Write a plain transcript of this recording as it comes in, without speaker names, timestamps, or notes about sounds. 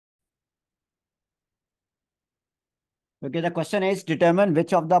Okay, the question is determine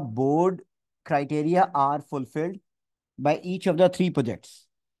which of the board criteria are fulfilled by each of the three projects,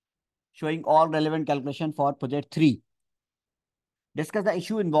 showing all relevant calculation for project 3. Discuss the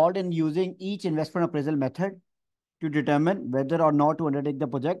issue involved in using each investment appraisal method to determine whether or not to undertake the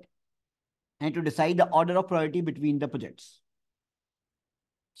project and to decide the order of priority between the projects.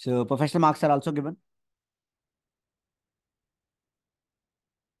 So professional marks are also given.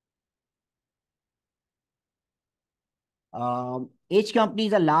 H company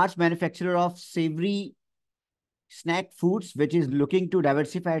is a large manufacturer of savory snack foods, which is looking to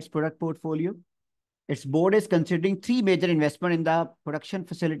diversify its product portfolio. Its board is considering three major investments in the production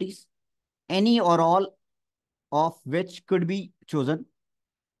facilities, any or all of which could be chosen.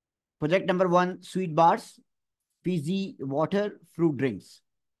 Project number 1, sweet bars, fizzy water, fruit drinks.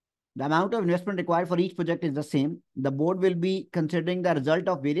 The amount of investment required for each project is the same. The board will be considering the result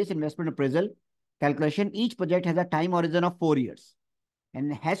of various investment appraisal calculation. Each project has a time horizon of 4 years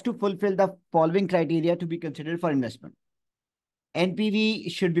and has to fulfill the following criteria to be considered for investment.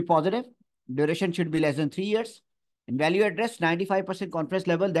 NPV should be positive. Duration should be less than 3 years. And value at risk, 95% confidence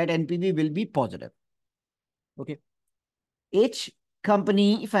level that NPV will be positive. Okay. Each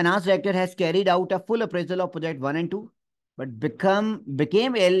company finance director has carried out a full appraisal of project 1 and 2, but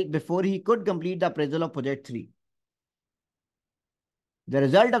became ill before he could complete the appraisal of project 3. The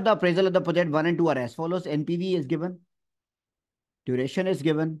result of the appraisal of the project 1 and 2 are as follows. NPV is given. Duration is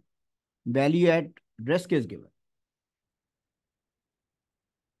given. Value at risk is given.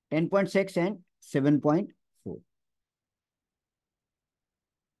 10.6 and 7.4.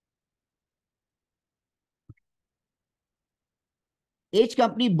 Each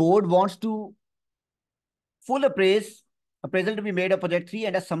company board wants to full appraisal to be made of project 3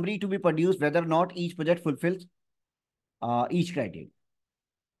 and a summary to be produced whether or not each project fulfills each criteria.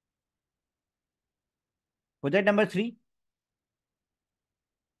 Project number 3.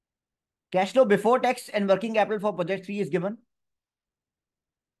 Cash flow before tax and working capital for project 3 is given.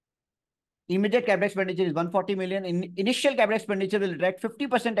 Immediate capital expenditure is 140 million. Initial capital expenditure will attract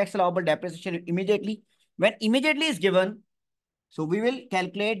 50% tax allowable depreciation immediately. When immediately is given, so we will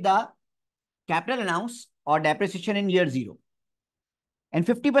calculate the capital allowance or depreciation in year 0 and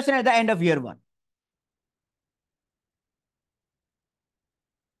 50% at the end of year 1.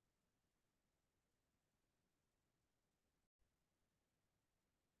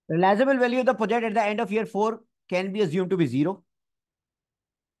 The realizable value of the project at the end of year 4 can be assumed to be 0.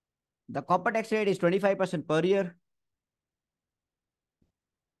 The corporate tax rate is 25% per year.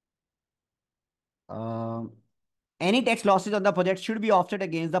 Any tax losses on the project should be offset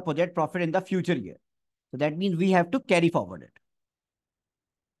against the project profit in the future year. So that means we have to carry forward it.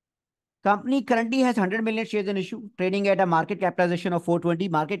 Company currently has 100 million shares in issue, trading at a market capitalization of 420.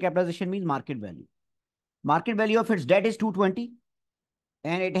 Market capitalization means market value. Market value of its debt is 220,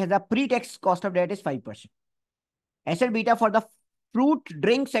 and it has a pre-tax cost of debt is 5%. Asset beta for the fruit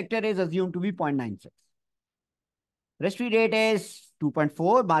drink sector is assumed to be 0.96. Risk-free rate is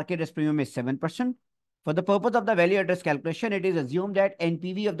 2.4. Market risk premium is 7%. For the purpose of the value at risk calculation, it is assumed that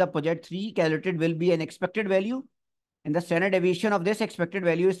NPV of the project 3 calculated will be an expected value, and the standard deviation of this expected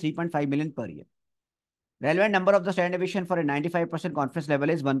value is 3.5 million per year. Relevant number of the standard deviation for a 95% confidence level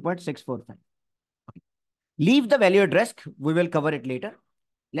is 1.645. Okay. Leave the value at risk. We will cover it later.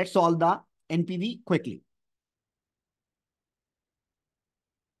 Let's solve the NPV quickly.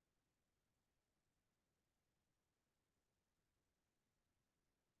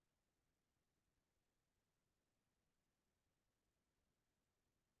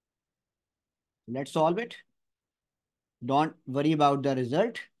 Let's solve it. Don't worry about the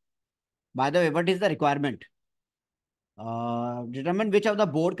result. By the way, what is the requirement? Determine which of the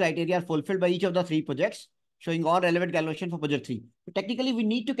board criteria are fulfilled by each of the three projects, showing all relevant calculation for project 3. So technically, we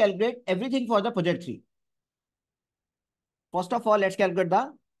need to calculate everything for the project 3. First of all, let's calculate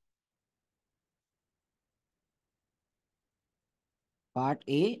the part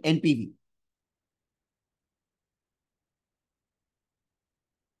A, NPV.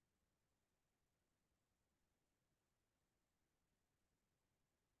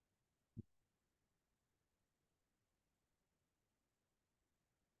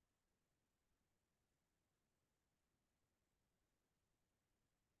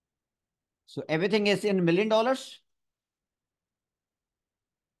 So everything is in $1 million.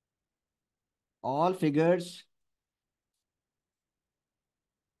 All figures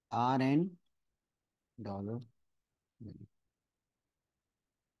are in dollar.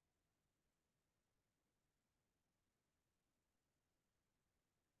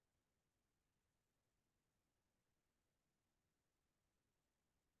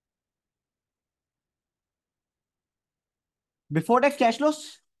 Before tax cash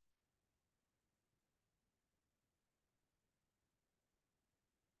flows,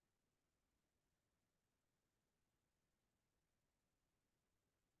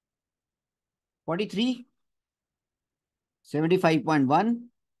 43, 75.1,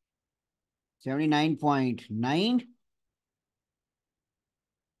 79.9,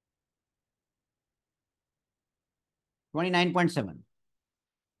 29.7.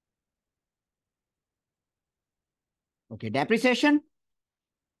 Okay, depreciation,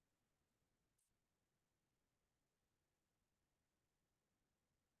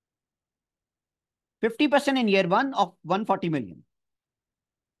 50% in year one of 140 million.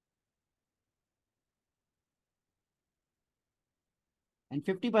 And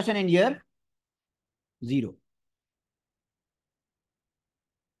 50% in year zero.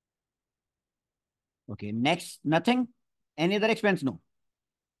 Okay, next, nothing. Any other expense? No.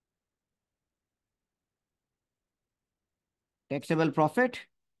 Taxable profit,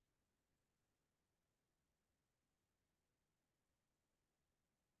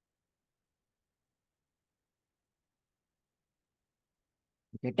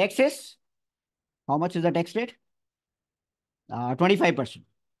 okay, taxes. How much is the tax rate? 25%.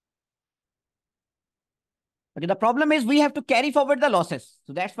 Okay, the problem is we have to carry forward the losses.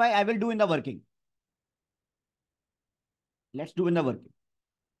 So that's why I will do in the working. Let's do in the working.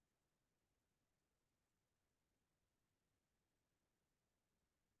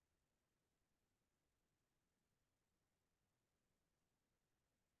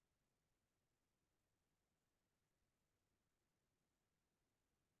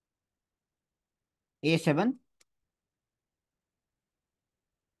 A7,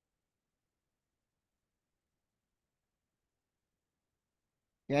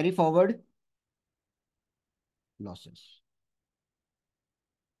 carry forward losses.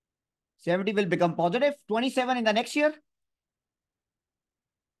 70 will become positive, 27 in the next year,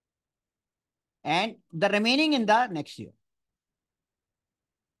 and the remaining in the next year.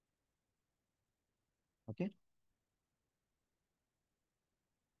 Okay.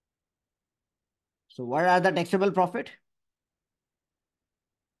 So what are the taxable profit?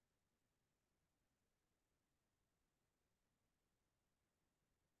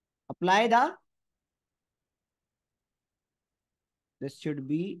 Apply the, this should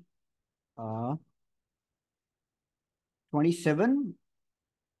be 27.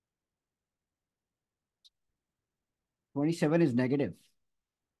 27 is negative.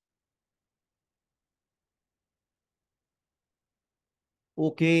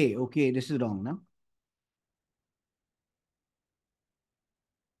 Okay, this is wrong now.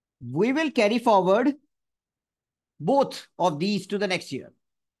 We will carry forward both of these to the next year.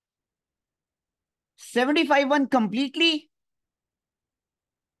 75 one completely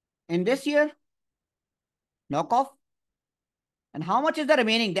in this year, knock off. And how much is the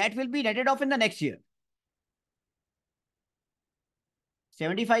remaining? That will be netted off in the next year.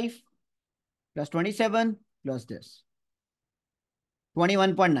 75 plus 27 plus this.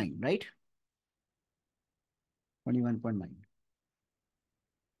 21.9, right? 21.9.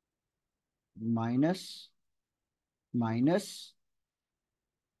 Minus, minus,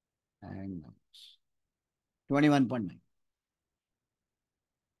 and minus. 21.9.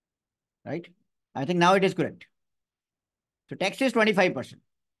 Right? I think now it is correct. So tax is 25%.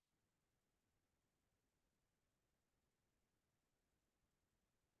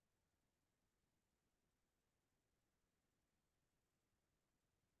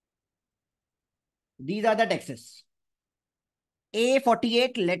 These are the taxes.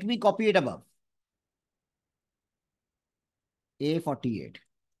 A48, let me copy it above. A48.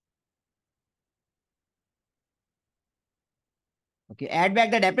 Okay, add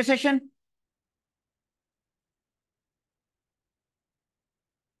back the depreciation.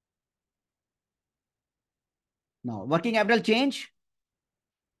 Now, working capital change.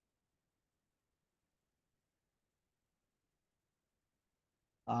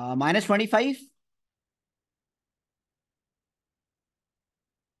 Minus 25.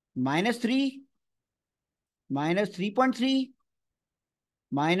 Minus 3. Minus 3.3.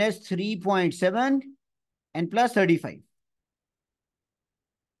 Minus 3.7. And plus 35.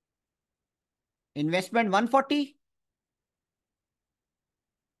 Investment 140.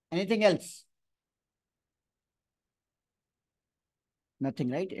 Anything else?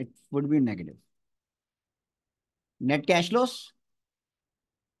 Nothing, right? It would be negative. Net cash flows.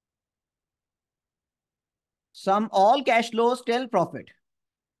 Sum all cash flows till profit.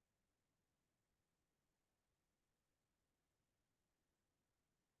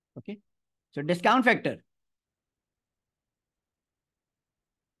 Okay. So discount factor.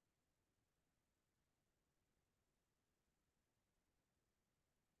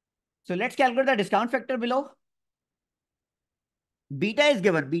 So let's calculate the discount factor below. Beta is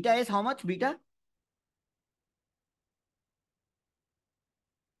given. Beta is how much? Beta?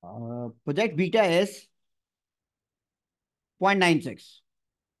 Project beta is 0.96.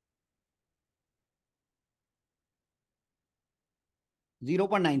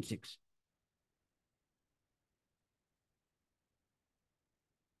 0.96.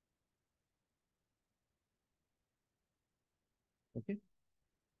 Okay.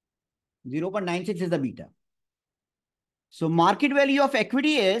 0.96 is the beta. So market value of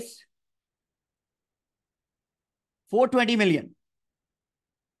equity is 420 million.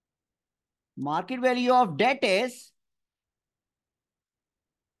 Market value of debt is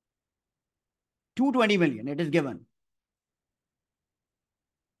 220 million. It is given.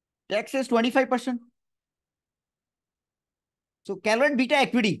 Tax is 25%. So calculate beta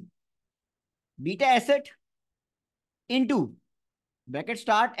equity. Beta asset into bracket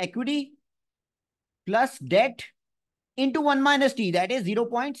start equity plus debt into 1 minus t, that is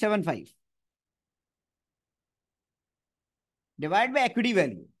 0.75. Divide by equity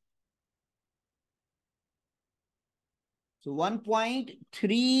value. So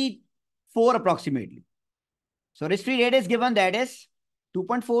 1.34 approximately. So risk-free rate is given, that is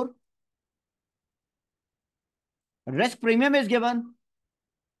 2.4. Risk premium is given,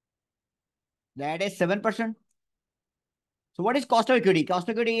 that is 7%. So what is cost of equity? Cost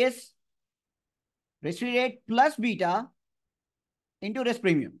of equity is risk-free rate plus beta into risk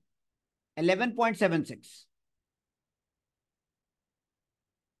premium, 11.76.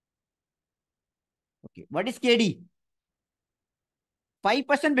 Okay. What is KD?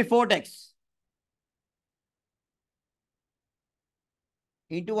 5% before tax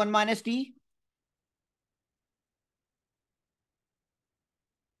into 1 minus t.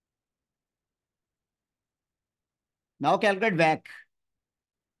 Now calculate WACC.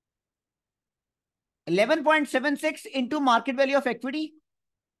 11.76 into market value of equity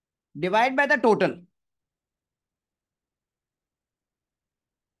divided by the total.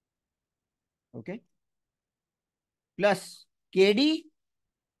 Okay. Plus KD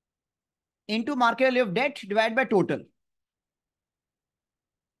into market value of debt divided by total.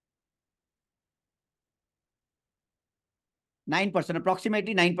 9%,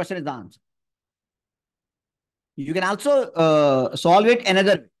 approximately 9% is the answer. You can also solve it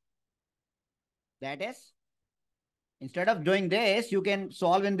another way. That is, instead of doing this, you can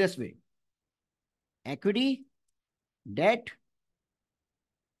solve in this way. Equity, debt,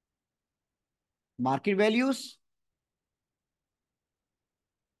 market values,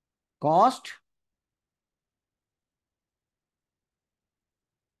 cost,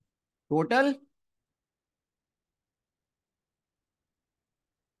 total,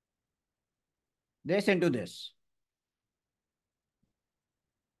 this into this.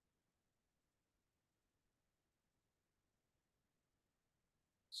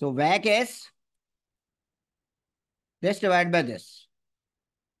 So WACC is this divided by this.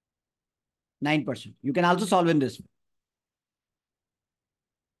 9%. You can also solve in this way.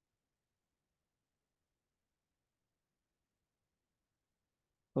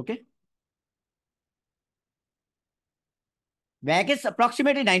 Okay. WACC is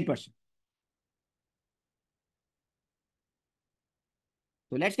approximately 9%.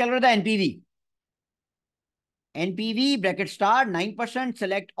 So let's calculate the NPV. NPV bracket start 9%.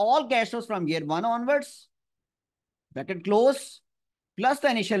 Select all cash flows from year 1 onwards. Bracket close plus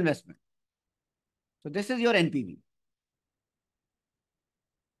the initial investment. So this is your NPV.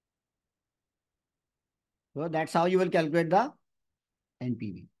 So that's how you will calculate the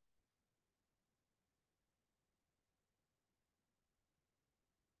NPV.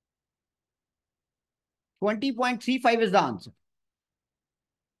 $20.35 is the answer.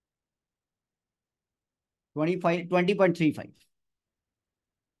 20.35.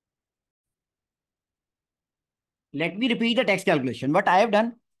 Let me repeat the tax calculation. What I have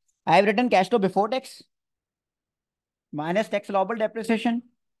done, I have written cash flow before tax minus tax allowable depreciation,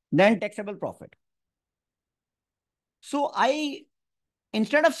 then taxable profit. So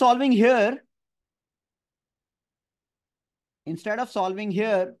instead of solving here,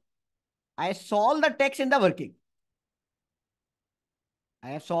 I solve the tax in the working. I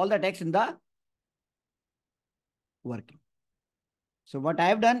have solved the tax in the working. So what I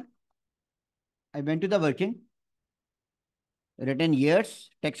have done, I went to the working, written years,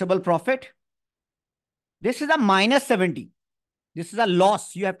 taxable profit. This is a minus 70. This is a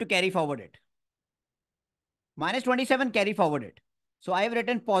loss. You have to carry forward it. Minus 27, carry forward it. So I have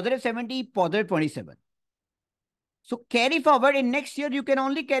written positive 70, positive 27. So carry forward in next year, you can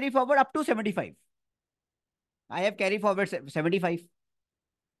only carry forward up to 75. I have carried forward 75.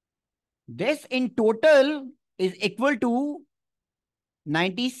 This in total is equal to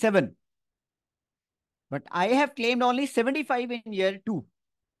 97. But I have claimed only 75 in year 2.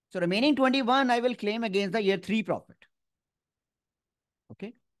 So remaining 21, I will claim against the year 3 profit.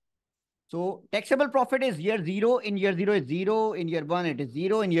 Okay. So taxable profit is year 0. In year 0 is 0. In year 1, it is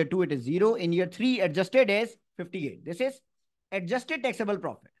 0. In year 2, it is 0. In year 3, adjusted is 58. This is adjusted taxable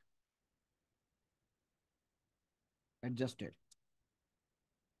profit. Adjusted.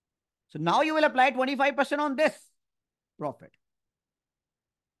 So now you will apply 25% on this profit.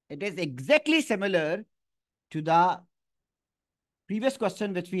 It is exactly similar to the previous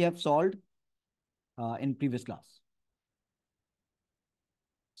question which we have solved in previous class.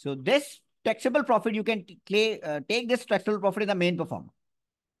 So this taxable profit, you can take this taxable profit in the main performer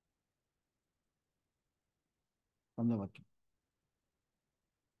from the working.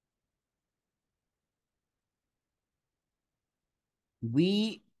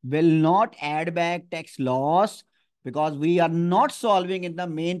 We will not add back tax loss because we are not solving in the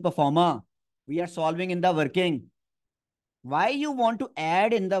main performer. We are solving in the working. Why you want to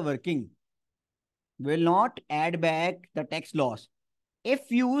add in the working? Will not add back the tax loss.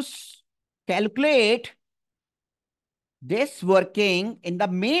 If you calculate this working in the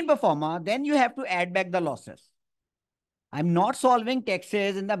main performer, then you have to add back the losses. I'm not solving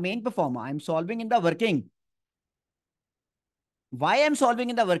taxes in the main performer. I'm solving in the working. Why I'm solving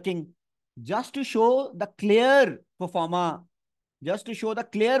in the working? Just to show the clear performer, just to show the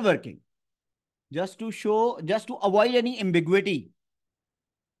clear working, just to avoid any ambiguity.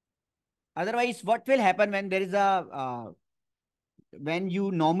 Otherwise, what will happen when there is when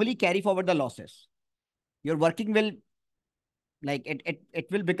you normally carry forward the losses? Your working will, like, it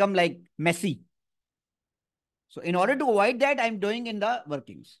will become like messy. So in order to avoid that, I'm doing in the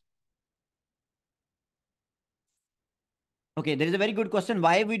workings. Okay, there is a very good question.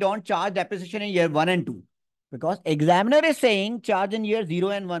 Why we don't charge depreciation in year 1 and 2? Because examiner is saying charge in year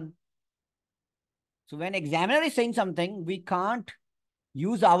 0 and 1. So when examiner is saying something, we can't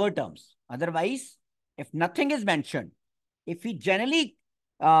use our terms. Otherwise, if nothing is mentioned, if he generally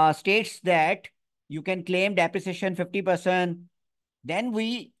states that you can claim depreciation 50%, then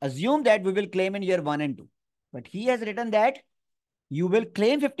we assume that we will claim in year 1 and 2. But he has written that you will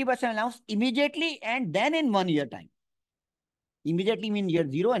claim 50% allowance immediately and then in 1 year time. Immediately means year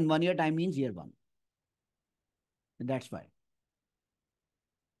 0 and 1 year time means year 1. That's why.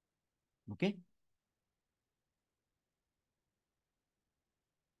 Okay.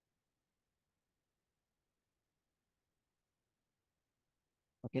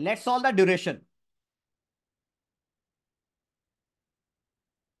 Okay, let's solve the duration.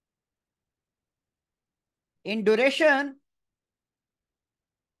 In duration,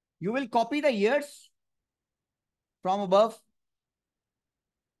 you will copy the years from above.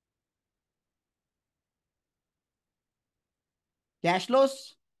 Cash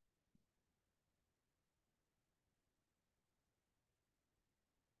flows.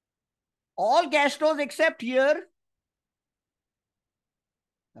 All cash flows except year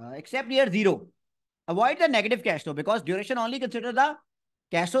 0. Avoid the negative cash flow because duration only consider the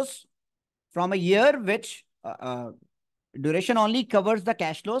cash flows from a year which duration only covers the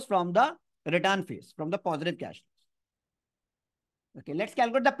cash flows from the return phase, from the positive cash flows. Okay, let's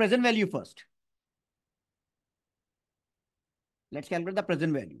calculate the present value first. Let's calculate the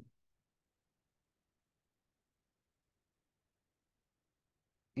present value.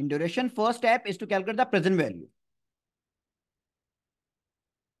 In duration, first step is to calculate the present value.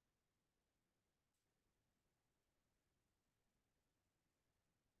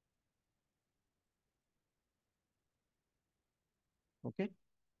 Okay.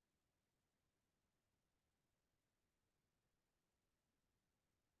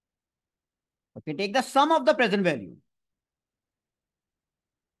 Okay, take the sum of the present value.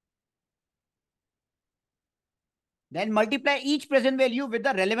 Then multiply each present value with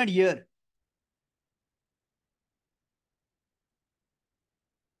the relevant year.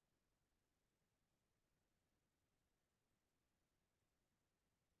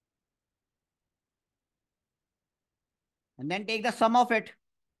 And then take the sum of it.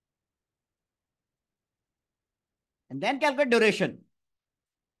 And then calculate duration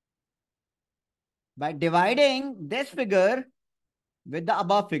by dividing this figure with the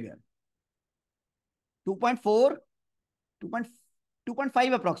above figure. 2.4,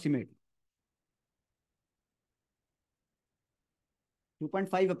 2.5 approximately.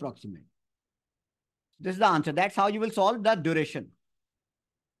 2.5 approximate. This is the answer. That's how you will solve the duration.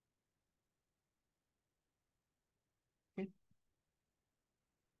 Okay.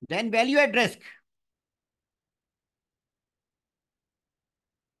 Then value at risk.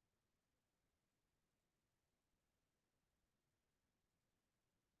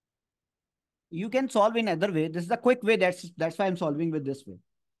 You can solve in other way. This is a quick way. That's why I'm solving with this way.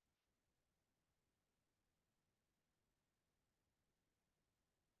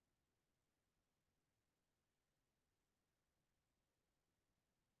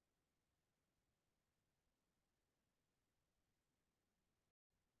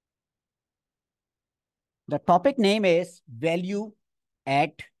 The topic name is value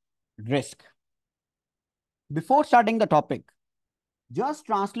at risk. Before starting the topic, just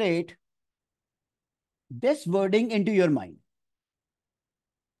translate this wording into your mind.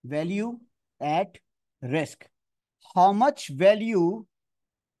 Value at risk. How much value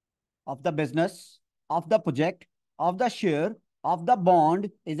of the business, of the project, of the share, of the bond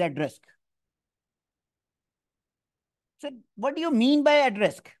is at risk? So what do you mean by at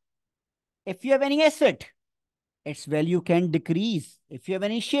risk? If you have any asset, its value can decrease. If you have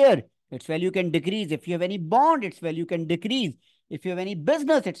any share, its value can decrease. If you have any bond, its value can decrease. If you have any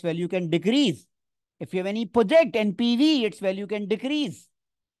business, its value can decrease. If you have any project, NPV, its value can decrease.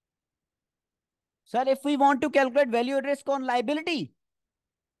 Sir, if we want to calculate value at risk on liability,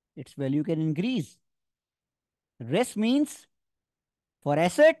 its value can increase. Risk means for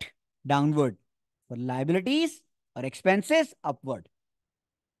asset, downward. For liabilities or expenses, upward.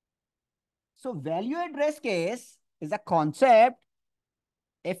 So value at risk is a concept.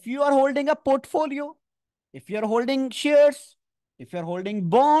 If you are holding a portfolio, if you're holding shares, if you're holding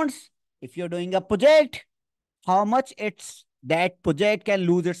bonds, if you're doing a project, how much that project can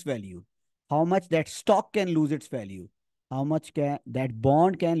lose its value, how much that stock can lose its value, how much can that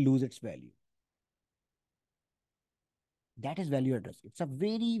bond can lose its value. That is value at risk. It's a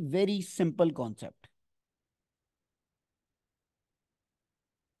very, very simple concept.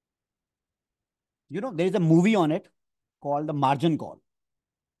 There is a movie on it called The Margin Call.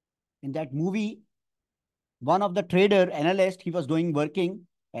 In that movie, one of the trader analyst, he was working,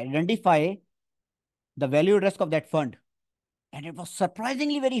 identify the value at risk of that fund. And it was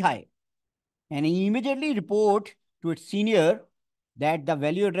surprisingly very high. And he immediately report to its senior that the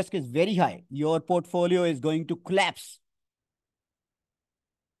value at risk is very high. Your portfolio is going to collapse.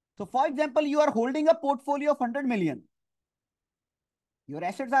 So for example, you are holding a portfolio of 100 million. Your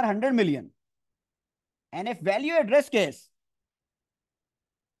assets are 100 million. And if value at risk is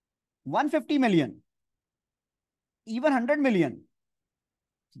 150 million, even 100 million,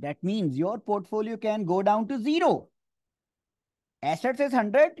 that means your portfolio can go down to zero. Assets is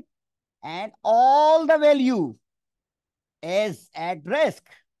 100 and all the value is at risk.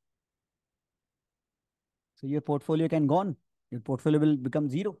 So your portfolio can gone. Your portfolio will become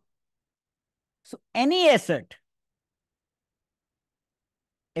zero. So any asset,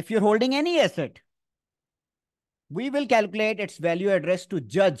 if you're holding any asset, we will calculate its value at risk to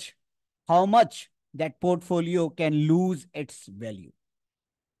judge how much that portfolio can lose its value.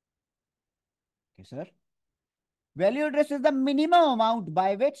 Okay, sir. Value at risk is the minimum amount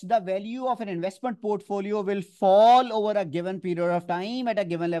by which the value of an investment portfolio will fall over a given period of time at a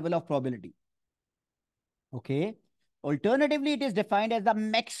given level of probability. Okay. Alternatively, it is defined as the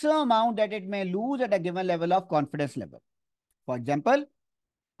maximum amount that it may lose at a given level of confidence level. For example,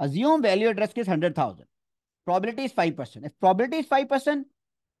 assume value at risk is 100,000. Probability is 5%. If probability is 5%,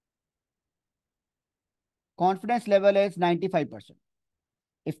 confidence level is 95%.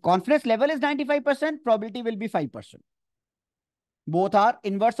 If confidence level is 95%, probability will be 5%. Both are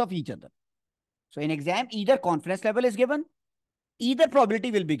inverse of each other. So in exam, either confidence level is given, either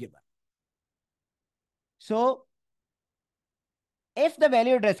probability will be given. So if the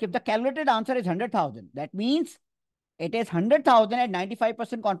value at risk, if the calculated answer is 100,000, that means it is 100,000 at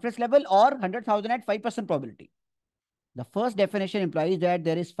 95% confidence level or 100,000 at 5% probability. The first definition implies that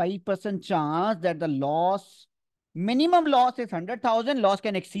there is 5% chance that the loss, minimum loss is 100,000, loss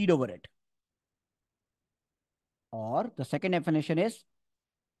can exceed over it. Or the second definition is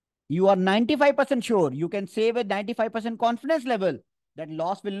you are 95% sure, you can say with 95% confidence level that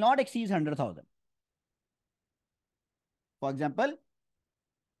loss will not exceed 100,000. For example,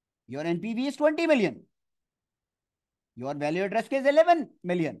 your NPV is 20 million. Your value at risk is 11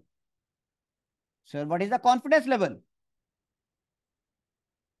 million. Sir, what is the confidence level?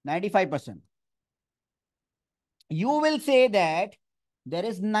 95%. You will say that there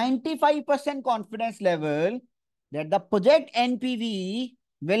is 95% confidence level that the project NPV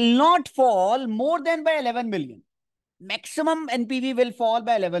will not fall more than by 11 million. Maximum NPV will fall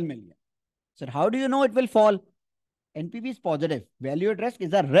by 11 million. So how do you know it will fall? NPV is positive. Value at risk,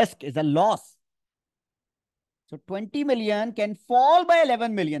 is a loss. So 20 million can fall by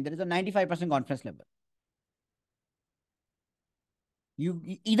 11 million. There is a 95% confidence level.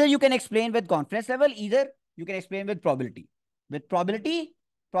 Either you can explain with confidence level, either you can explain with probability. With probability,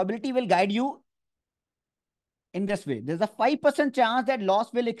 probability will guide you in this way. There's a 5% chance that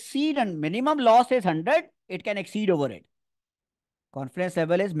loss will exceed, and minimum loss is 100. It can exceed over it. Confidence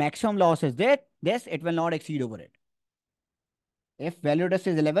level is maximum loss is this, it will not exceed over it. If value at risk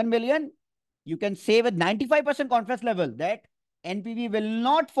is 11 million, you can say with 95% confidence level that NPV will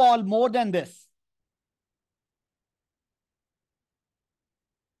not fall more than this.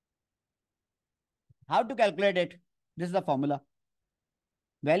 How to calculate it? This is the formula.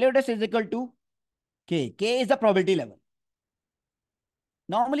 Value at risk is equal to K. K is the probability level.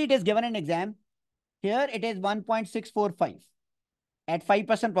 Normally it is given in exam. Here it is 1.645 at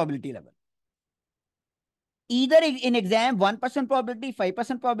 5% probability level. Either in exam 1% probability,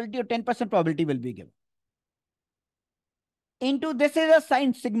 5% probability, or 10% probability will be given. Into this is a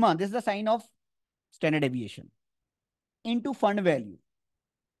sign sigma. This is the sign of standard deviation. Into fund value.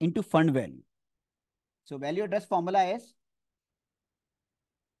 Into fund value. So value at risk formula is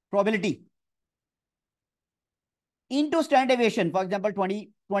probability into standard deviation, for example,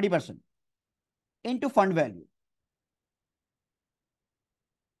 20%, into fund value.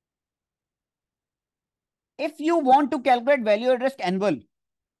 If you want to calculate value at risk annual,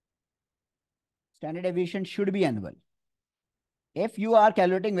 standard deviation should be annual. If you are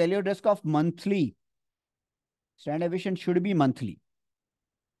calculating value at risk of monthly, standard deviation should be monthly.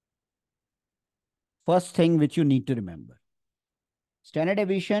 First thing which you need to remember. Standard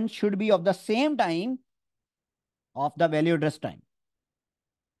deviation should be of the same time of the value at risk time.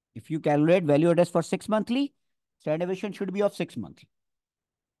 If you calculate value at risk for 6 monthly, standard deviation should be of 6 monthly.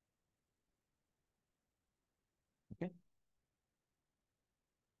 Okay.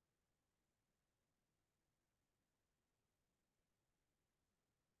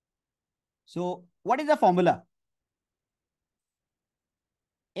 So what is the formula?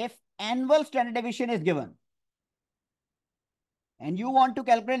 If annual standard deviation is given and you want to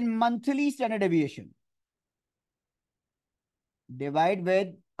calculate monthly standard deviation, divide with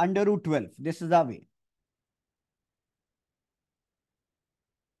under root 12. This is the way.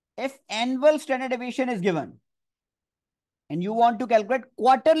 If annual standard deviation is given and you want to calculate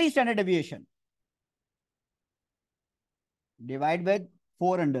quarterly standard deviation, divide with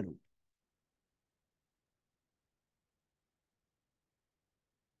 4 under root.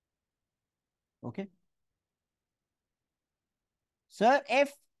 Okay. Sir,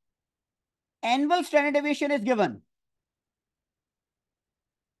 if annual standard deviation is given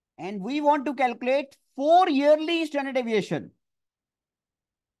and we want to calculate 4 yearly standard deviation,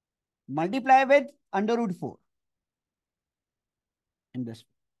 multiply with under root 4. In this,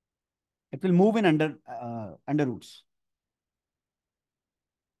 it will move in under roots.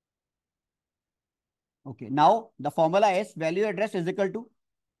 Okay. Now the formula is value at risk is equal to,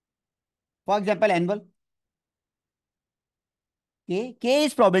 for example, annual. K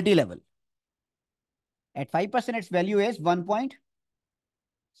is probability level. At 5%, its value is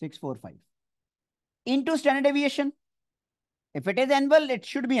 1.645. Into standard deviation. If it is annual, it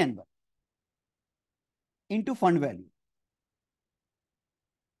should be annual. Into fund value.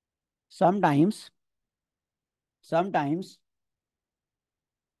 Sometimes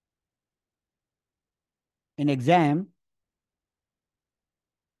in exam,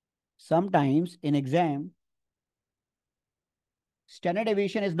 standard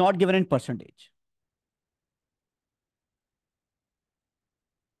deviation is not given in percentage.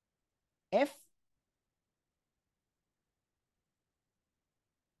 If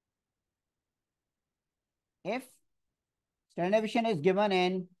standard deviation is given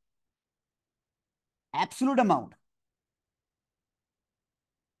in absolute amount,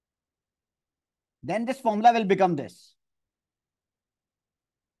 then this formula will become this.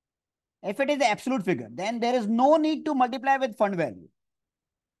 If it is the absolute figure, then there is no need to multiply with fund value.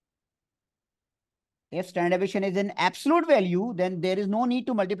 If standard deviation is in absolute value, then there is no need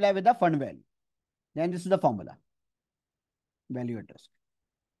to multiply with the fund value. Then this is the formula. Value at risk.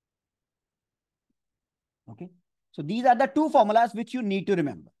 Okay. So these are the two formulas which you need to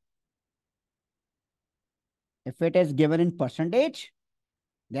remember. If it is given in percentage,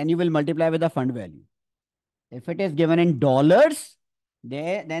 then you will multiply with the fund value. If it is given in dollars,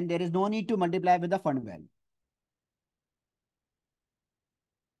 then there is no need to multiply with the fund value.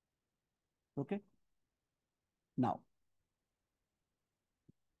 Okay. Now,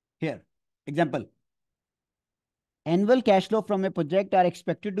 here, example. Annual cash flow from a project are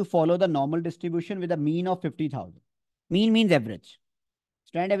expected to follow the normal distribution with a mean of 50,000. Mean means average.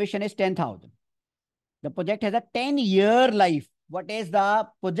 Standard deviation is 10,000. The project has a 10-year life. What is the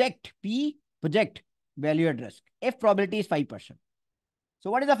project? P, project value at risk. If probability is 5%. So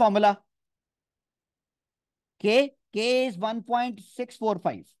what is the formula? K K is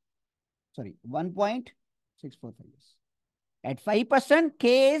 1.645. Sorry, 1.645. At 5%,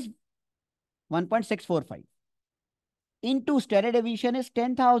 K is 1.645. Into standard deviation is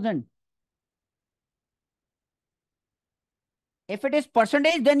 10,000. If it is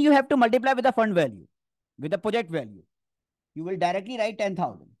percentage, then you have to multiply with the fund value, with the project value. You will directly write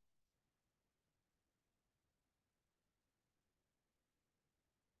 10,000.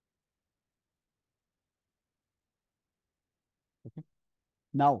 Okay.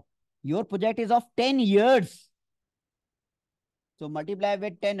 Now, your project is of 10 years. So multiply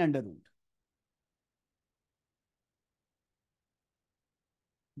with 10 under root.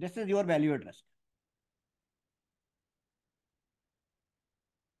 This is your value at risk.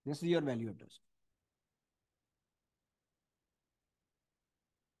 This is your value at risk.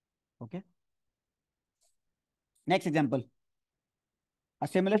 Okay. Next example. A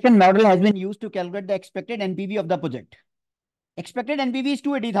simulation model has been used to calculate the expected NPV of the project. Expected NPV is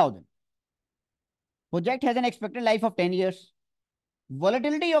 280,000. Project has an expected life of 10 years.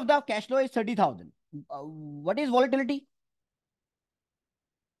 Volatility of the cash flow is 30,000. What is volatility?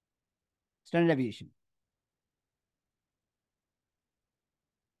 Standard deviation.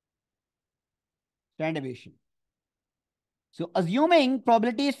 Standard deviation. So assuming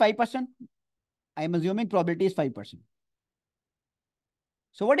probability is 5%, I am assuming probability is 5%.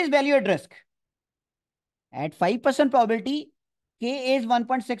 So what is value at risk? At 5% probability, K is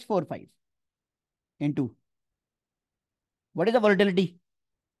 1.645 into. What is the volatility?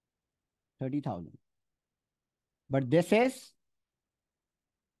 30,000. But this is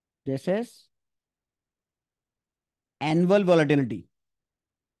annual volatility.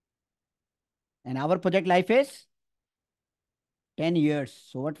 And our project life is 10 years.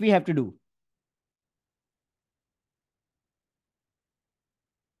 So what we have to do?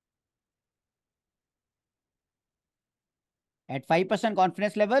 At 5%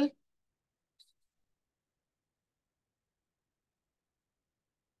 confidence level,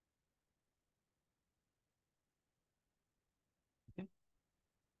 okay.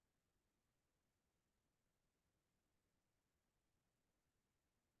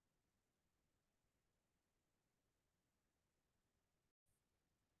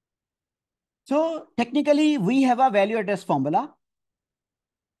 So technically, we have a value at risk formula.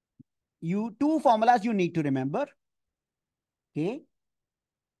 Two formulas you need to remember. K.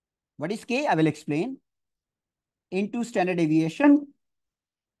 What is K? I will explain. Into standard deviation,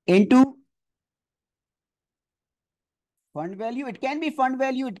 into fund value. It can be fund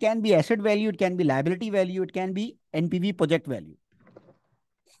value, it can be asset value, it can be liability value, it can be NPV project value.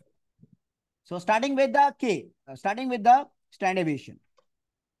 So starting with the K, starting with the standard deviation.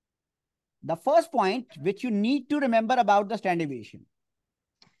 The first point which you need to remember about the standard deviation.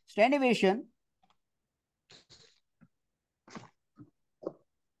 Standard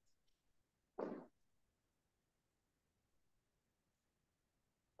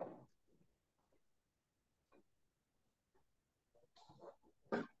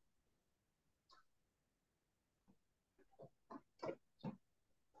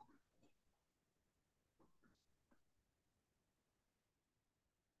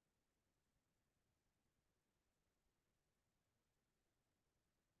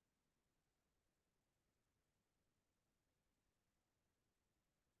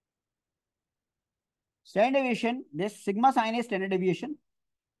deviation this sigma sign is standard deviation.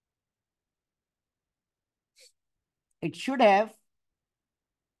 It should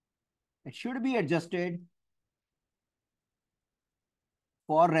be adjusted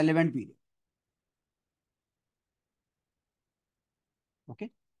for relevant period.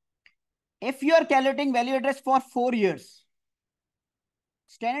 Okay. If you are calculating value at risk for 4 years,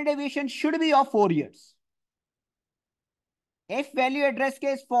 standard deviation should be of 4 years. If value at risk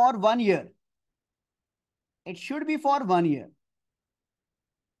is for 1 year, it should be for 1 year.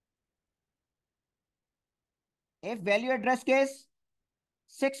 If value at risk is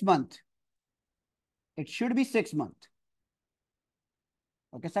 6 months, it should be 6 months.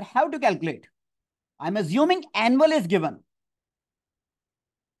 Okay, sir, how to calculate? I'm assuming annual is given.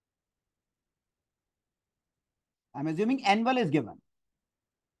 I'm assuming annual is given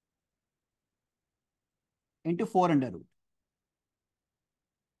into 4 under root.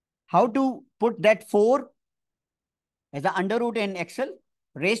 How to put that 4 as an under root in Excel?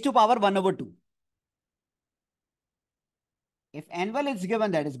 Raised to power 1 over 2. If annual is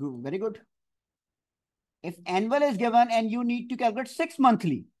given, that is good. Very good. If annual is given and you need to calculate 6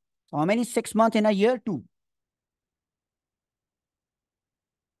 monthly, so how many 6 months in a year? 2.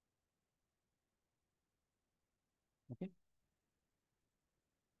 Okay.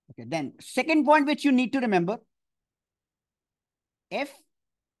 Okay. Then second point which you need to remember, If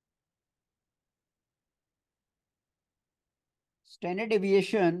standard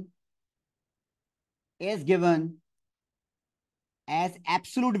deviation is given as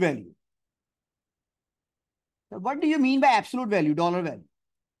absolute value. So what do you mean by absolute value, dollar value?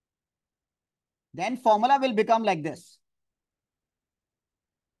 Then formula will become like this.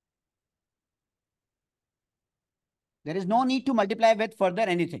 There is no need to multiply with further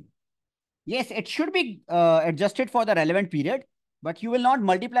anything. Yes, it should be adjusted for the relevant period, but you will not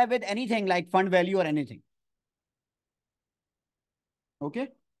multiply with anything like fund value or anything. Okay.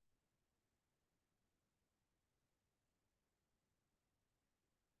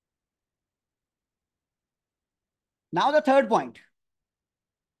 Now the third point.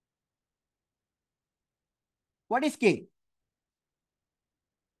 What is K?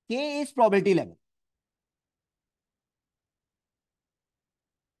 K is probability level.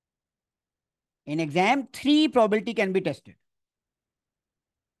 In exam, 3 probability can be tested.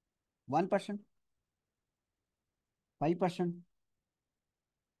 1%, 5%,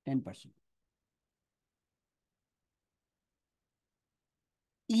 10%.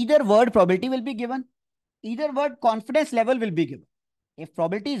 Either word probability will be given, either word confidence level will be given. If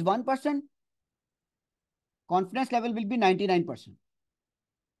probability is 1%, confidence level will be 99%.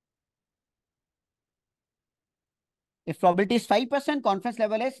 If probability is 5%, confidence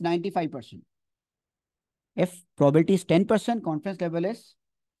level is 95%. If probability is 10%, confidence level is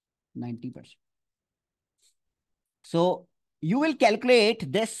 90%. So you will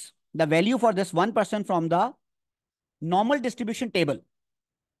calculate this, the value for this 1% from the normal distribution table.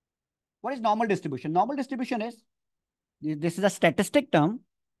 What is normal distribution? Normal distribution is, this is a statistic term,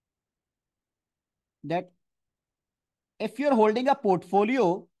 that if you're holding a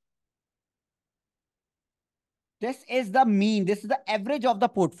portfolio, this is the mean, this is the average of the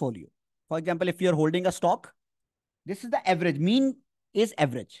portfolio. For example, if you're holding a stock, this is the average, mean is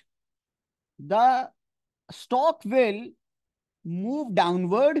average. The stock will move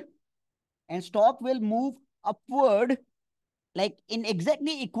downward and stock will move upward, like in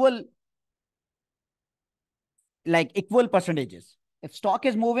exactly equal, like equal percentages. If stock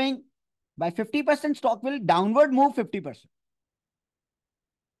is moving by 50%, stock will downward move 50%.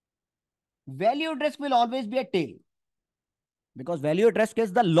 Value at risk will always be a tail, because value at risk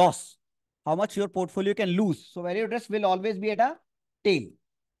is the loss, how much your portfolio can lose. So value at risk will always be at a tail.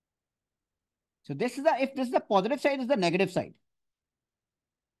 So this is the, if this is the positive side, this is the negative side.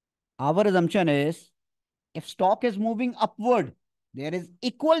 Our assumption is, if stock is moving upward, there is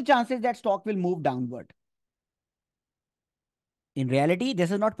equal chances that stock will move downward. In reality,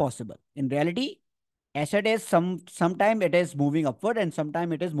 this is not possible. In reality, asset is sometime it is moving upward and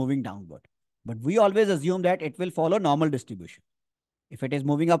sometime it is moving downward. But we always assume that it will follow normal distribution. If it is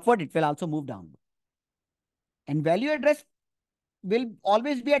moving upward, it will also move downward. And value at risk will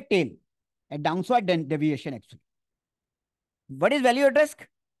always be a tail, a downside deviation actually. What is value at risk?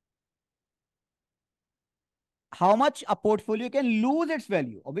 How much a portfolio can lose its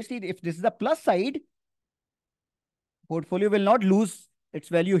value. Obviously, if this is the plus side, portfolio will not lose its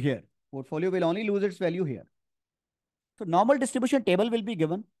value here. Portfolio will only lose its value here. So normal distribution table will be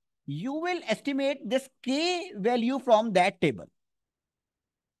given. You will estimate this K value from that table.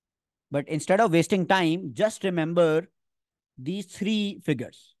 But instead of wasting time, just remember these 3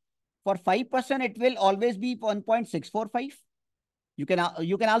 figures. For 5%, it will always be 1.645. You can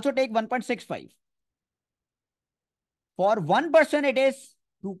also take 1.65. For 1%, it is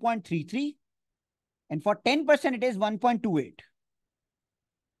 2.33. And for 10%, it is 1.28.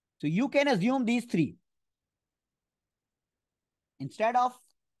 So you can assume these 3. Instead of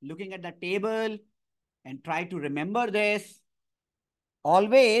looking at the table and try to remember this,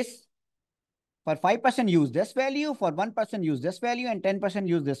 always for 5% use this value, for 1% use this value, and 10%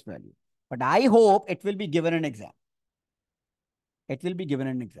 use this value. But I hope it will be given an exam. It will be given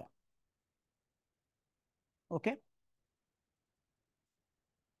an exam. Okay.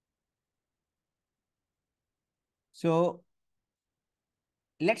 So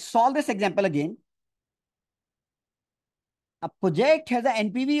let's solve this example again. A project has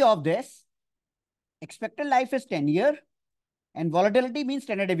an NPV of this. Expected life is 10 years. And volatility means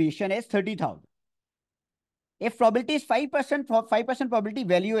standard deviation is 30,000. If probability is 5%, for 5% probability,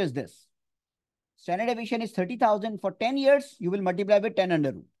 value is this. Standard deviation is 30,000. For 10 years, you will multiply with 10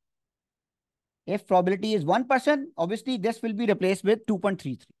 under root. If probability is 1%, obviously this will be replaced with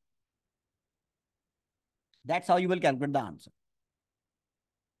 2.33. That's how you will calculate the answer.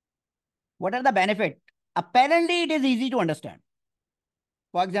 What are the benefits? Apparently, it is easy to understand.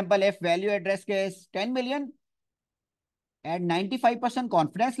 For example, if value at risk is 10 million at 95%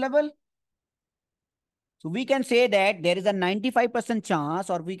 confidence level, So we can say that there is a 95%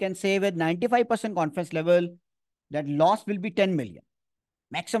 chance, or we can say with 95% confidence level, that loss will be 10 million.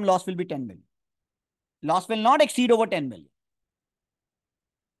 Maximum loss will be 10 million. Loss will not exceed over 10 million.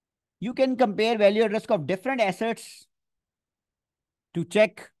 You can compare value at risk of different assets to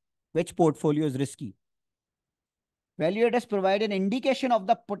check which portfolio is risky. Value at risk provide an indication of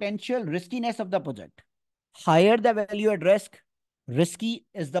the potential riskiness of the project. Higher the value at risk, risky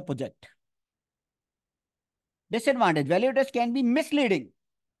is the project. Disadvantage, value at risk can be misleading.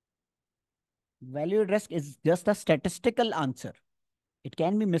 Value at risk is just a statistical answer. It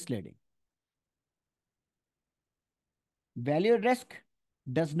can be misleading. Value at risk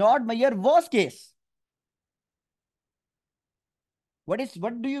does not measure worst case.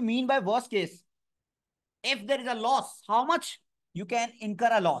 What do you mean by worst case? If there is a loss, how much you can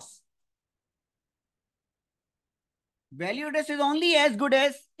incur a loss? Value at risk is only as good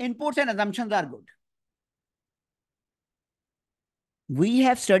as inputs and assumptions are good. We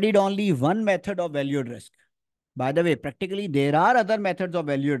have studied only one method of value at risk. By the way, practically there are other methods of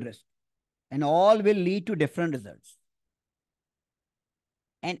value at risk, and all will lead to different results.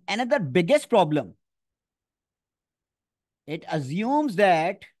 And another biggest problem, it assumes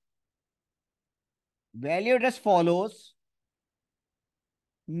that value at risk follows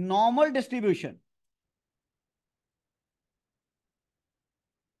normal distribution.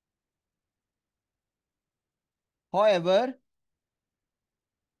 However,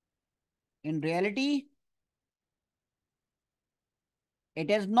 in reality,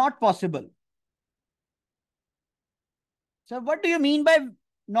 it is not possible. So what do you mean by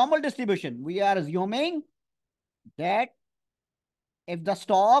normal distribution? We are assuming that if the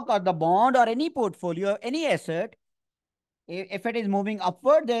stock or the bond or any portfolio, any asset, if it is moving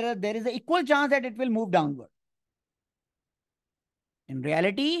upward, there is an equal chance that it will move downward. In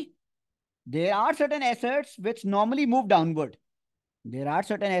reality, there are certain assets which normally move downward. There are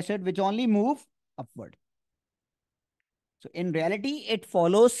certain assets which only move upward. So in reality, it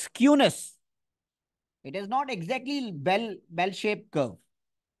follows skewness. It is not exactly bell-shaped curve.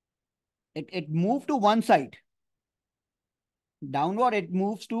 It moved to one side. Downward, it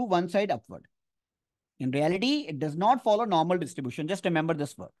moves to one side upward. In reality, it does not follow normal distribution. Just remember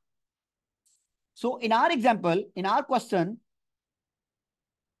this word. So in our example, in our question,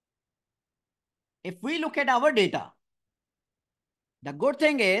 if we look at our data, the good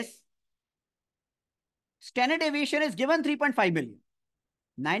thing is standard deviation is given 3.5 million.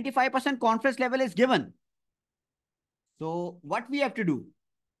 95% confidence level is given. So what we have to do?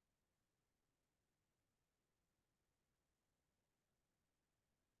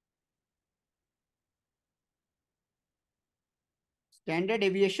 Standard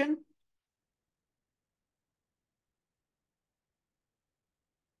deviation.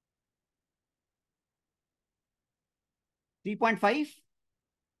 $3.5.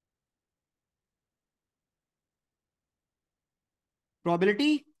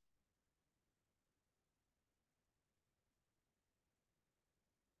 Probability.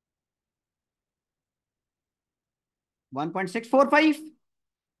 $1.645.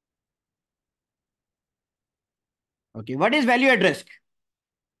 Okay, what is value at risk?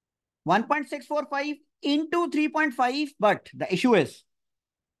 1.645 into 3.5, but the issue is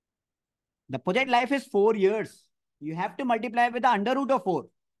the project life is 4 years. You have to multiply with the under root of 4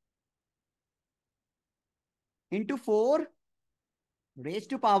 into 4 raised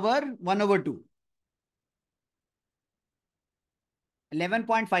to power 1 over 2.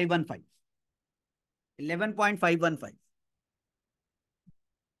 11.515. 11.515.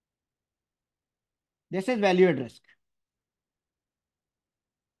 This is value at risk.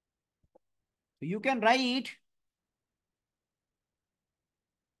 So you can write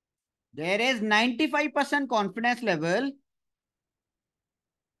there is 95% confidence level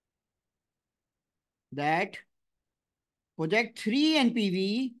that project 3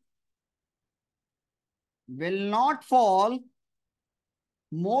 NPV will not fall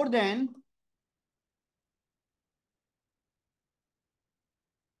more than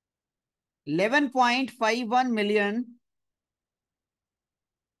 11.51 million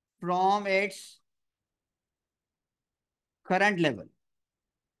from its current level.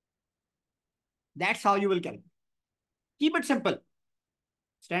 That's how you will calculate. Keep it simple.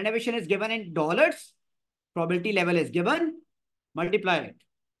 Standard deviation is given in dollars. Probability level is given. Multiply it.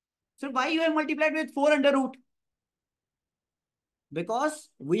 So why you have multiplied with 4 under root? Because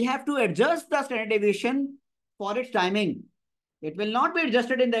we have to adjust the standard deviation for its timing. It will not be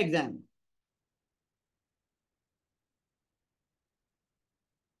adjusted in the exam.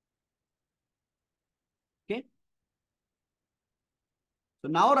 Okay. So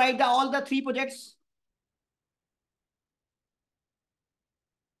now write all the 3 projects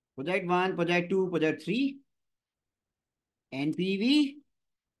Project 1, Project 2, Project 3. NPV,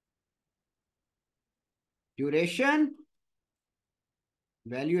 duration,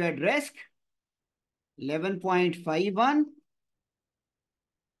 value at risk, 11.51.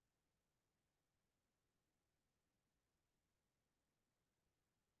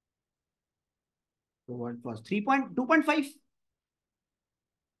 So what was 2.5?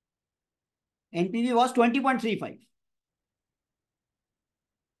 NPV was 20.35.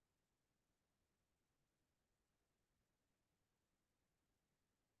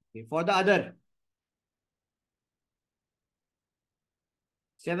 Okay, for the other,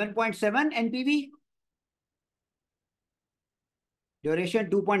 7.7 NPV, duration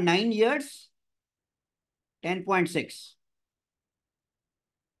 2.9 years, 10.6.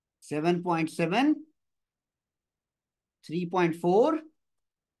 7.7, 3.4,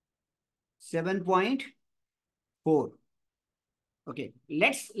 7.4. Okay,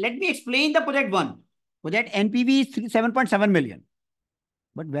 let me explain the project 1. Project NPV is 7.7 million,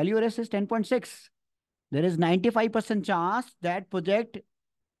 but value risk is 10.6. There is 95% chance that project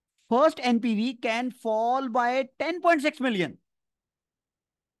first NPV can fall by 10.6 million.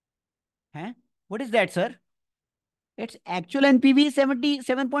 Huh? What is that, sir? Its actual NPV is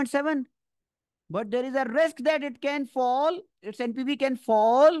 77.7, but there is a risk that its NPV can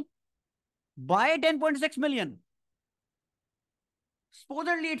fall by 10.6 million.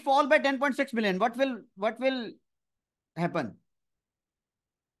 Supposedly it fall by 10.6 million. What will happen?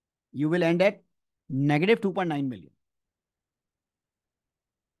 You will end at negative 2.9 million.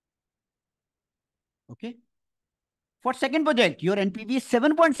 Okay. For second project, your NPV is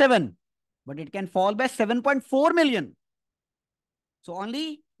 7.7, but it can fall by 7.4 million. So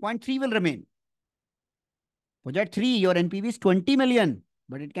only 0.3 will remain. Project 3, your NPV is 20 million,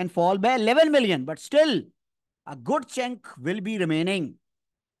 but it can fall by 11 million, but still a good chunk will be remaining.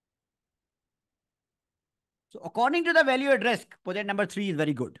 So according to the value at risk, project number 3 is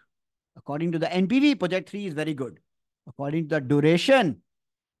very good. According to the NPV, project 3 is very good. According to the duration,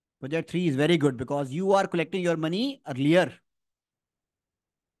 project 3 is very good because you are collecting your money earlier.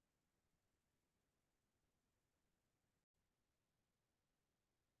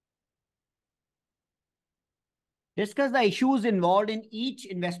 Discuss the issues involved in each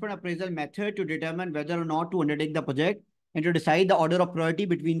investment appraisal method to determine whether or not to undertake the project and to decide the order of priority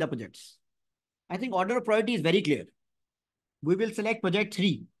between the projects. I think order of priority is very clear. We will select project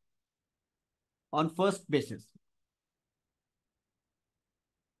 3 on first basis.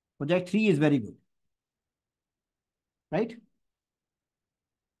 Project 3 is very good, right?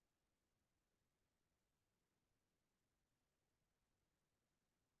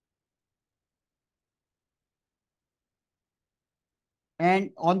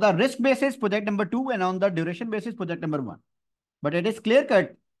 And on the risk basis, project number 2, and on the duration basis, project number 1. But it is clear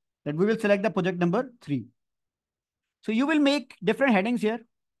cut that we will select the project number 3. So you will make different headings here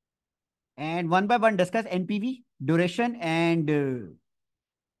and one by one discuss NPV, duration, and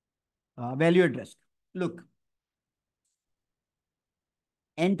value at risk. Look,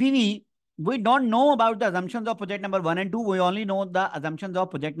 NPV, we don't know about the assumptions of project number 1 and 2. We only know the assumptions of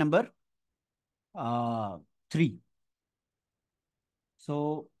project number 3.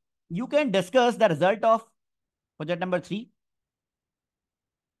 So you can discuss the result of project number 3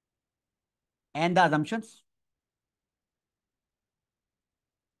 and the assumptions.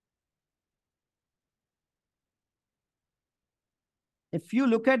 If you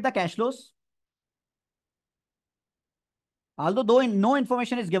look at the cash flows, although no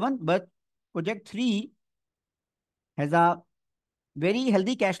information is given, but project 3 has a very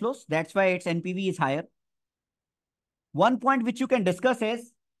healthy cash flows. That's why its NPV is higher. One point which you can discuss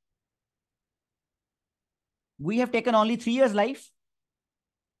is we have taken only 3 years life.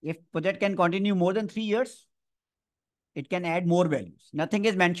 If project can continue more than 3 years, it can add more values. Nothing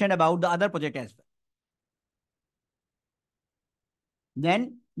is mentioned about the other project as well.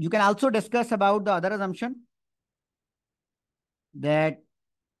 Then you can also discuss about the other assumption that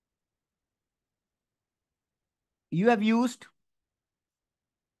you have used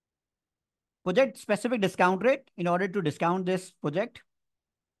project specific discount rate in order to discount this project.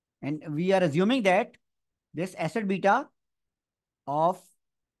 And we are assuming that this asset beta of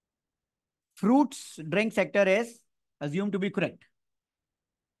fruits drink sector is assumed to be correct.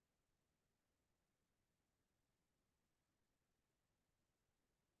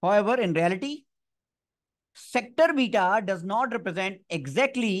 However, in reality, sector beta does not represent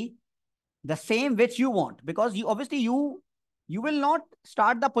exactly the same which you want, because you obviously you will not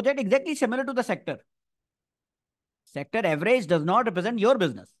start the project exactly similar to the sector. Sector average does not represent your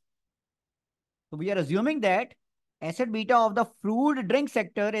business. So we are assuming that Asset beta of the food drink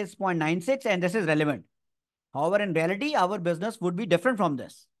sector is 0.96, and this is relevant. However, in reality, our business would be different from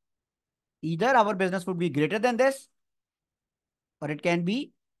this. Either our business would be greater than this, or it can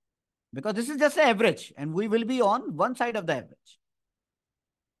be, because this is just an average, and we will be on one side of the average.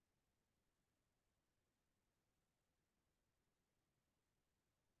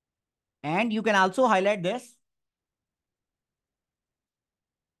 And you can also highlight this.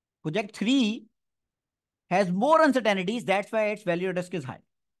 Project 3 has more uncertainties. That's why its value risk is high.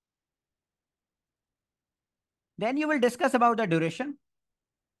 Then you will discuss about the duration.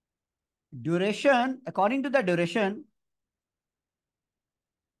 Duration, according to the duration,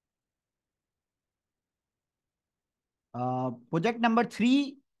 project number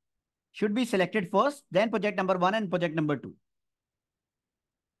 3 should be selected first, then project number 1 and project number 2.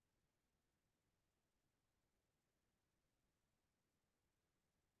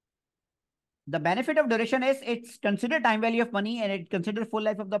 The benefit of duration is it's considered time value of money and it considers full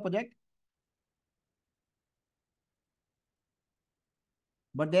life of the project.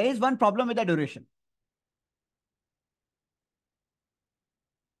 But there is one problem with the duration.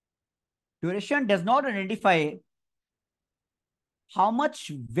 Duration does not identify how much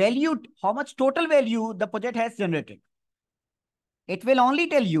value, how much total value the project has generated. It will only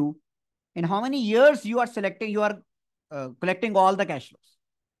tell you in how many years you are collecting all the cash flows.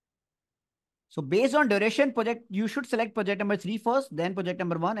 So based on duration, you should select project number 3 first, then project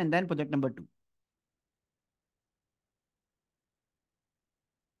number 1, and then project number 2.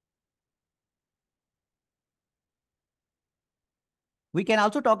 We can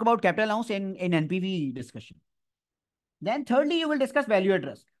also talk about capital allowance in NPV discussion. Then thirdly, you will discuss value at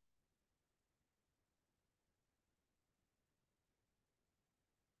risk.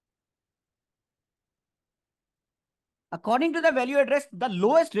 According to the value at risk, the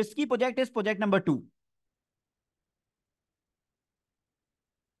lowest risky project is project number 2.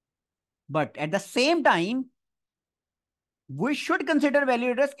 But at the same time, we should consider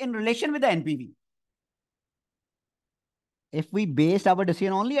value at risk in relation with the NPV. If we base our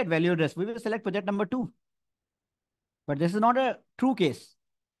decision only at value at risk, we will select project number 2. But this is not a true case.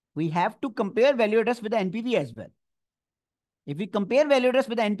 We have to compare value at risk with the NPV as well. If we compare value at risk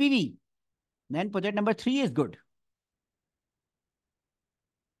with the NPV, then project number 3 is good.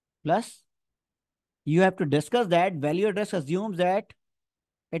 Plus, you have to discuss that value at risk assumes that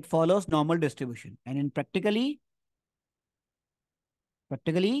it follows normal distribution. And in practically,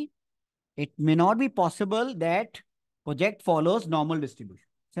 it may not be possible that project follows normal distribution.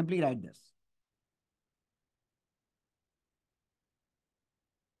 Simply write this.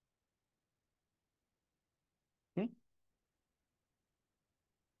 Okay.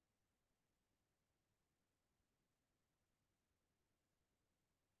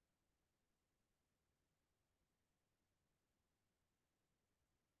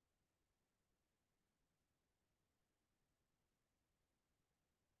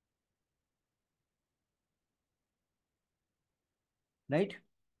 Right?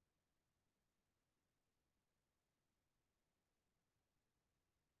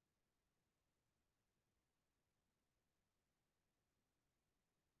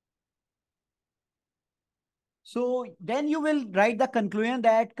 So then you will write the conclusion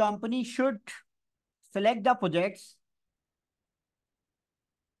that company should select the projects.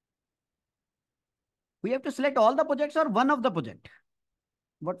 We have to select all the projects or one of the project.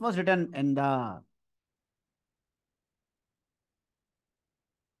 What was written in the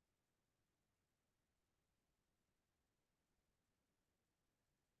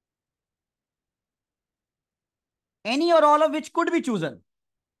any or all of which could be chosen.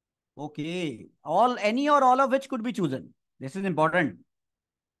 Okay. Any or all of which could be chosen. This is important.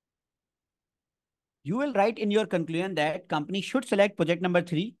 You will write in your conclusion that company should select project number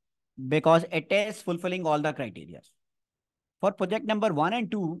 3 because it is fulfilling all the criteria. For project number 1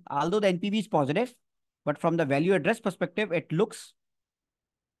 and 2, although the NPV is positive, but from the value at risk perspective, it looks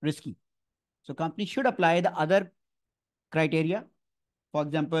risky. So company should apply the other criteria. For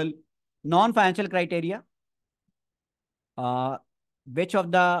example, non-financial criteria. Which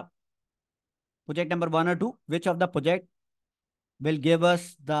of the project number 1 or 2, which of the project will give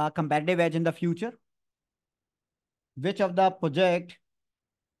us the competitive edge in the future? Which of the project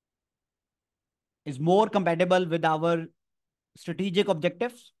is more compatible with our strategic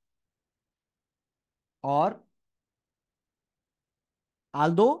objectives? Or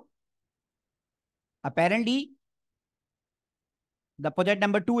although apparently the project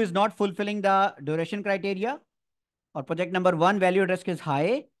number 2 is not fulfilling the duration criteria, or project number 1 value at risk is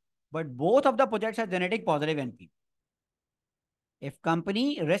high, but both of the projects are generating positive NP. If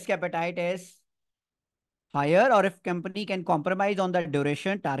company risk appetite is higher or if company can compromise on the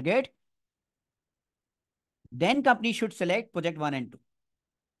duration target, then company should select project 1 and 2.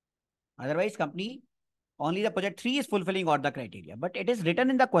 Otherwise, company only the project 3 is fulfilling all the criteria. But it is written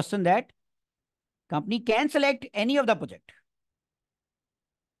in the question that company can select any of the project.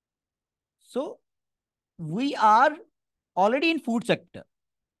 So we are already in food sector.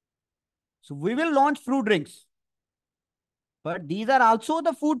 So we will launch fruit drinks. But these are also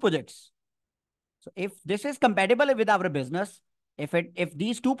the food projects. So if this is compatible with our business, if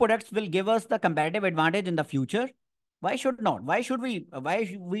these two products will give us the competitive advantage in the future, why should not? We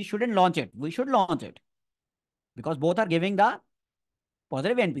shouldn't launch it? We should launch it because both are giving the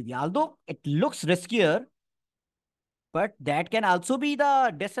positive NPV. Although it looks riskier, but that can also be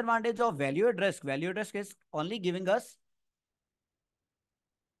the disadvantage of value at risk. Value at risk is only giving us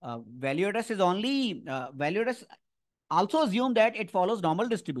value at risk is only value at risk. Also assume that it follows normal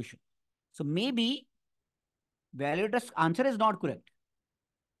distribution. So maybe value at risk answer is not correct.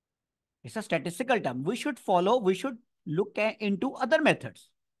 It's a statistical term. We should look into other methods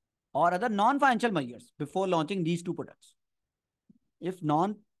or other non-financial measures before launching these two products. If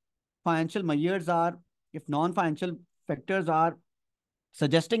non-financial measures are, if non-financial factors are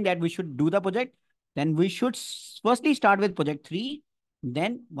suggesting that we should do the project, then we should firstly start with project 3,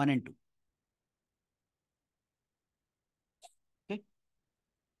 then 1 and 2. Okay.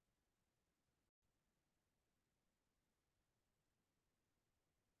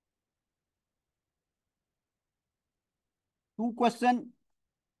 Two question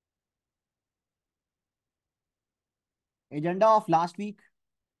agenda of last week.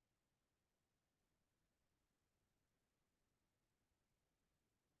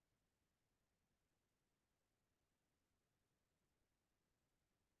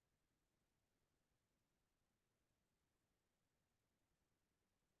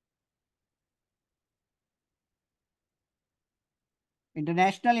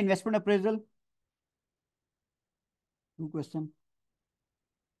 International investment appraisal. Two question.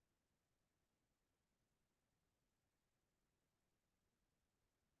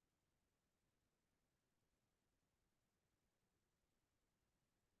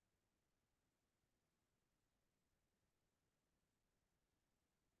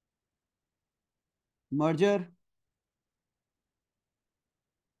 Merger.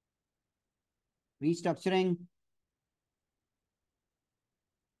 Restructuring.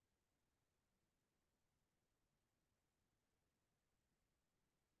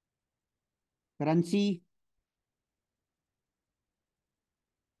 Currency.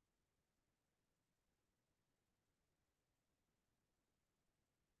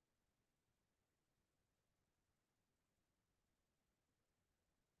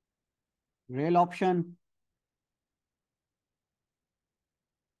 Real option.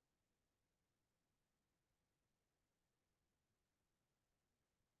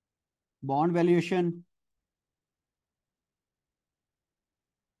 Bond valuation.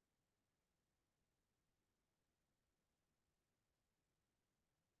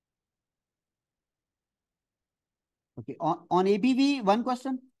 Okay. On ABV, one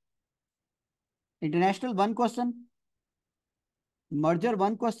question. International, one question. Merger,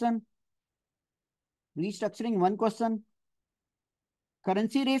 one question. Restructuring, one question.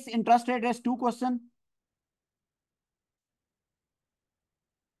 Currency rates, interest rate as two question.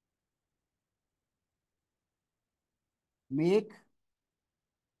 Make,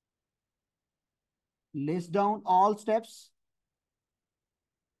 list down all steps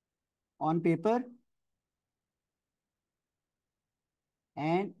on paper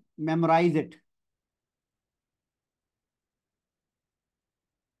and memorize it.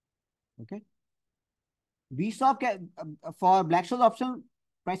 Okay. VSOP for Black-Scholes option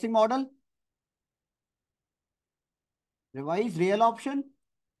pricing model. Revise real option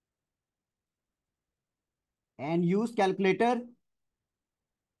and use calculator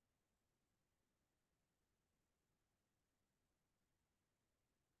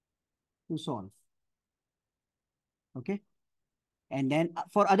to solve. Okay. And then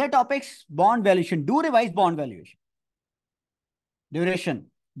for other topics, bond valuation, do revise bond valuation. Duration,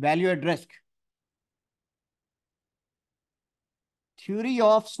 value at risk. Theory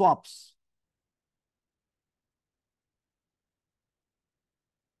of swaps.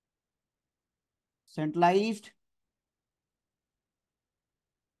 Centralized,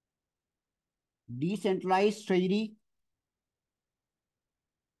 decentralized treasury.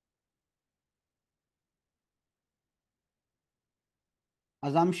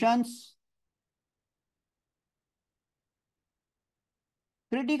 Assumptions.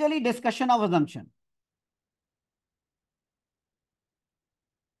 Critically discussion of assumption.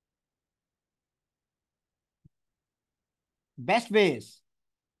 Best ways.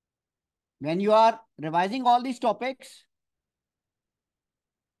 When you are revising all these topics,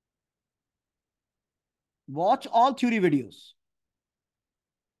 watch all theory videos.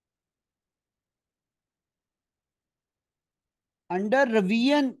 Under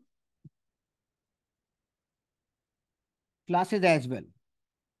revision classes as well.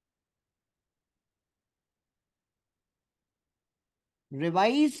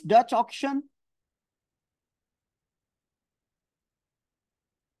 Revise Dutch auction.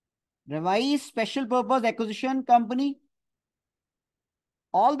 Revise special purpose acquisition company.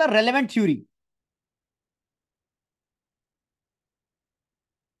 All the relevant theory.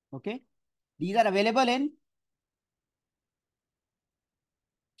 Okay. These are available in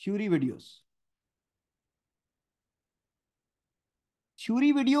theory videos.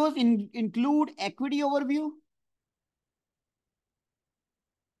 Theory videos include equity overview,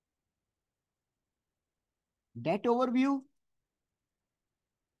 debt overview,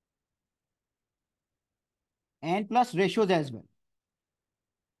 and plus ratios as well.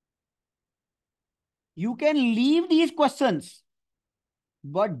 You can leave these questions,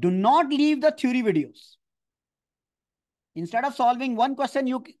 but do not leave the theory videos. Instead of solving one question,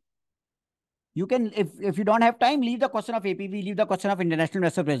 you can, if you don't have time, leave the question of APV, leave the question of international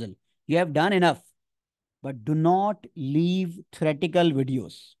investor appraisal. You have done enough, but do not leave theoretical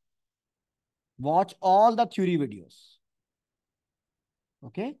videos. Watch all the theory videos.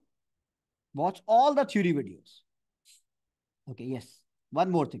 Okay? Watch all the theory videos. Okay, yes. One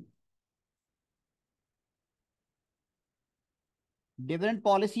more thing. Dividend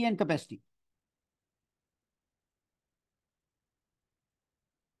policy and capacity.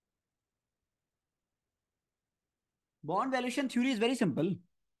 Bond valuation theory is very simple.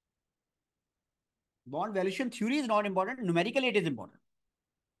 Bond valuation theory is not important. Numerically, it is important.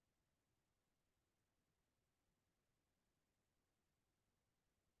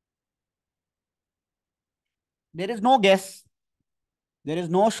 There is no guess. There is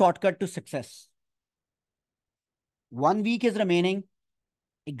no shortcut to success. 1 week is remaining.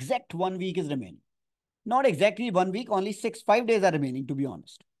 Exact 1 week is remaining. Not exactly 1 week, only 5 days are remaining, to be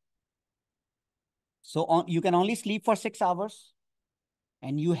honest. So you can only sleep for 6 hours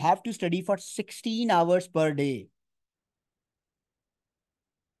and you have to study for 16 hours per day.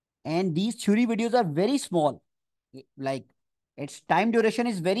 And these theory videos are very small. Like its time duration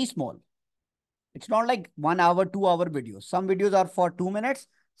is very small. It's not like 1 hour, 2 hour videos. Some videos are for 2 minutes,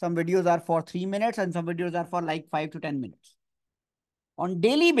 some videos are for 3 minutes, and some videos are for like 5 to 10 minutes. On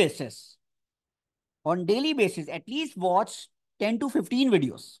daily basis, at least watch 10 to 15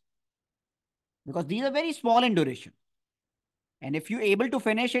 videos because these are very small in duration. And if you're able to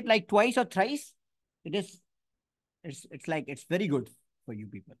finish it like twice or thrice, it's very good for you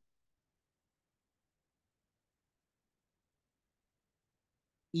people.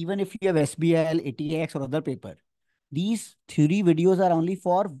 Even if you have SBL, ATX or other paper, these theory videos are only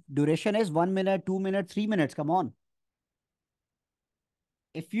for duration is 1 minute, 2 minutes, 3 minutes. Come on.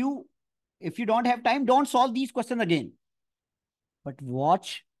 If you don't have time, don't solve these questions again, but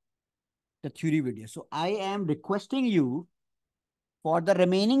watch the theory video. So I am requesting you for the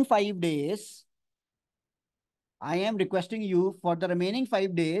remaining 5 days. I am requesting you for the remaining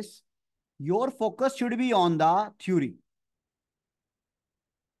 5 days. Your focus should be on the theory.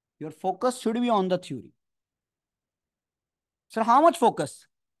 Your focus should be on the theory. So how much focus?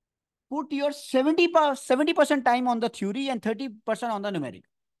 Put your 70% time on the theory and 30% on the numeric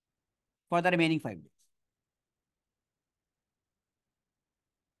for the remaining 5 days.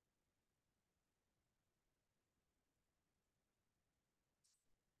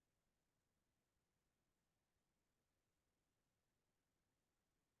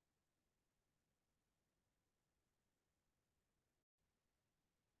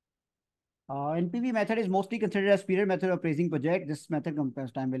 NPV method is mostly considered as period method of appraising project. This method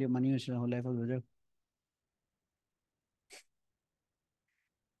compares time value of money and whole life of the project.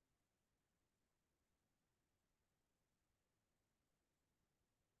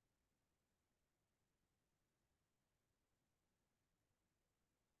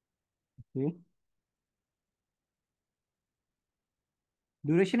 Okay.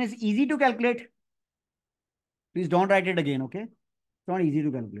 Duration is easy to calculate. Please don't write it again, okay? It's not easy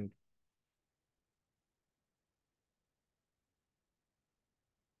to calculate.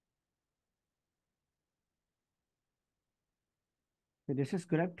 So this is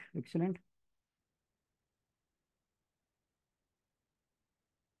correct. Excellent.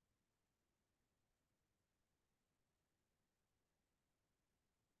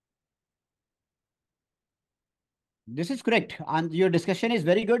 This is correct. And your discussion is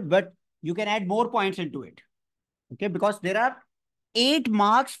very good, but you can add more points into it. Okay, because there are 8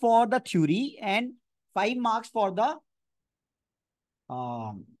 marks for the theory and 5 marks for the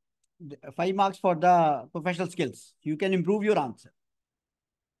um, 5 marks for the professional skills. You can improve your answer.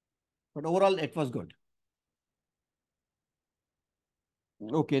 But overall, it was good.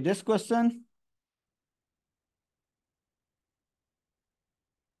 Okay, this question.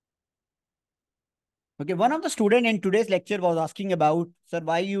 Okay, one of the student in today's lecture was asking about, sir,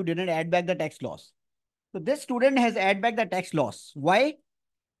 why you didn't add back the tax loss. So this student has add back the tax loss. Why?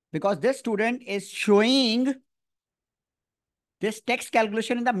 Because this student is showing this tax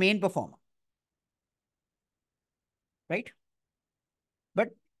calculation in the main performer, right? But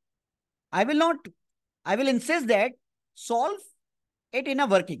I will not, I will insist that solve it in a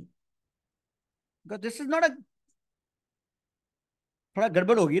working. Because this is not a, थोड़ा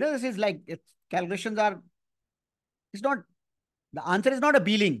गड़बड़ होगी ना. This is like, it's, calculations are, it's not, the answer is not a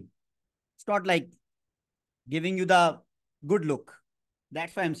beeling. It's not like giving you the good look.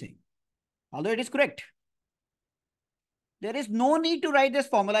 That's why I'm saying. Although it is correct. There is no need to write this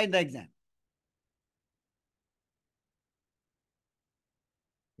formula in the exam.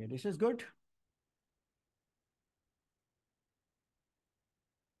 Okay, this is good.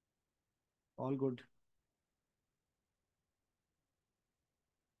 All good.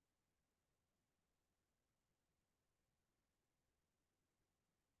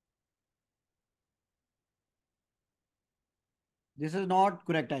 This is not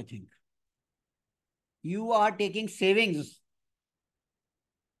correct, I think. You are taking savings.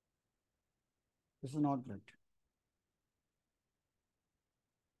 This is not correct.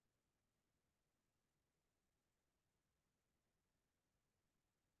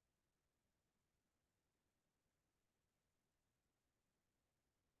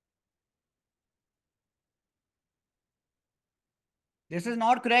 This is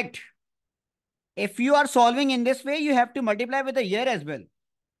not correct. If you are solving in this way, you have to multiply with the year as well.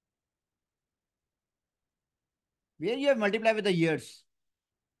 Where you have multiplied with the years.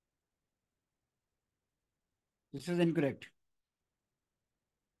 This is incorrect.